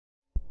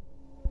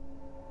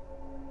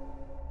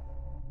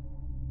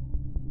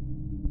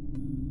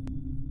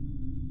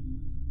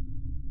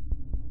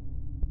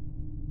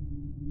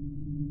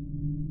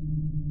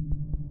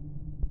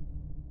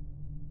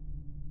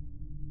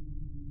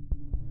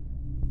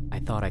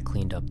thought I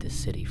cleaned up this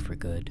city for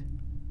good.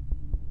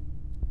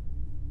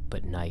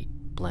 But night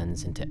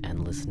blends into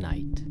endless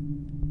night.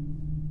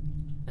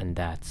 And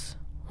that's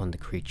when the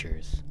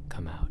creatures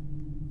come out.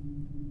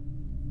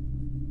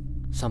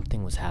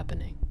 Something was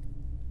happening.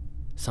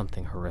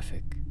 Something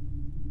horrific.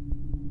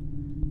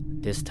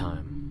 This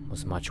time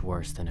was much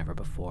worse than ever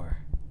before.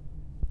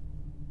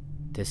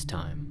 This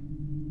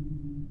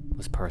time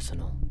was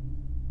personal.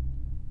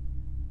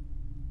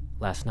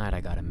 Last night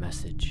I got a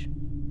message.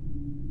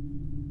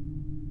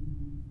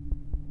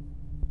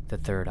 The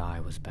Third Eye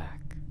was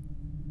back.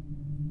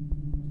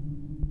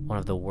 One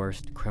of the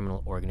worst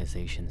criminal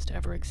organizations to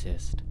ever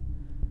exist.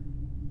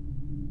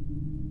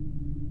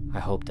 I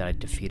hoped that I'd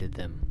defeated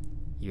them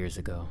years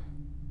ago.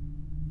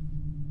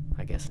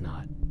 I guess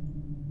not.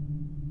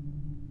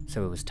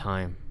 So it was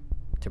time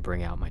to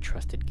bring out my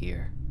trusted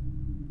gear,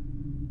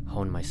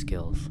 hone my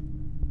skills,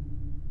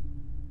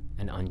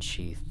 and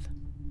unsheath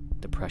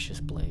the precious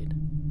blade.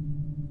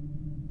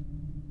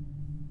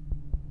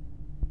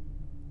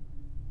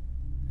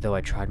 Though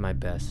I tried my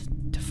best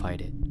to fight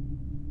it,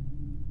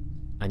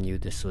 I knew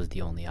this was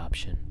the only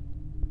option.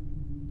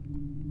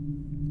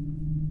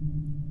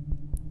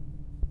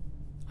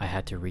 I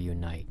had to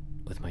reunite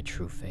with my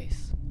true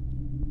face.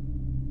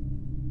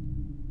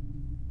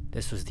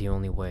 This was the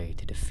only way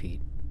to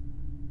defeat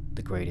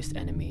the greatest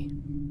enemy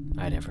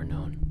I'd ever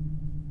known.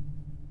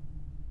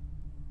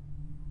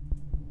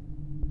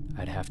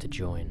 I'd have to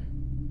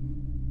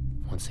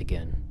join, once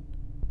again,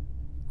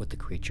 with the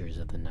creatures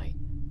of the night.